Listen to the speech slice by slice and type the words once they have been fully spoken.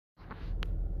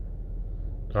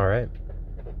Alright,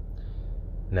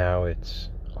 now it's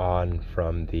on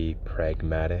from the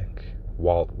pragmatic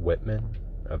Walt Whitman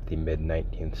of the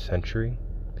mid-19th century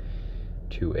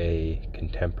to a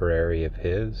contemporary of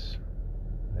his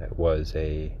that was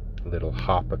a little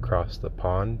hop across the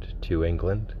pond to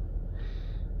England,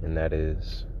 and that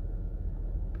is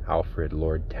Alfred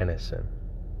Lord Tennyson.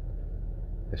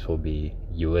 This will be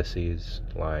Ulysses,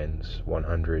 lines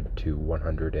 100 to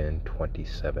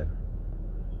 127.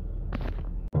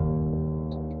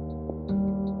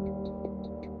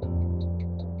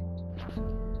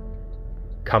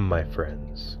 Come, my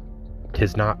friends,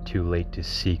 'tis not too late to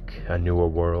seek a newer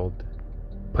world.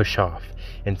 Push off,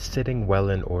 and sitting well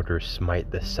in order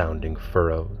smite the sounding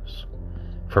furrows.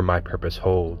 For my purpose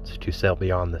holds to sail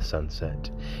beyond the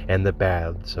sunset and the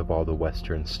baths of all the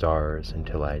western stars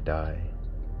until I die.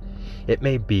 It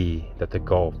may be that the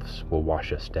gulfs will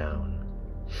wash us down.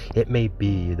 It may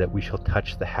be that we shall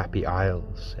touch the happy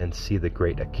isles and see the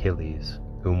great Achilles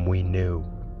whom we knew.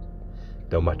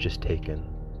 Though much is taken,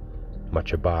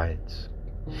 much abides.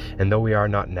 And though we are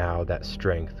not now that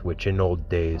strength which in old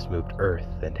days moved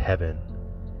earth and heaven,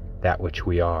 that which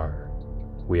we are,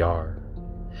 we are.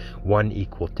 One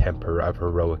equal temper of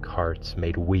heroic hearts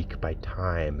made weak by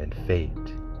time and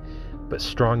fate, but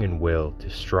strong in will to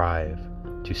strive,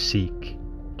 to seek,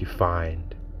 to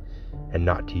find, and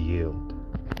not to yield.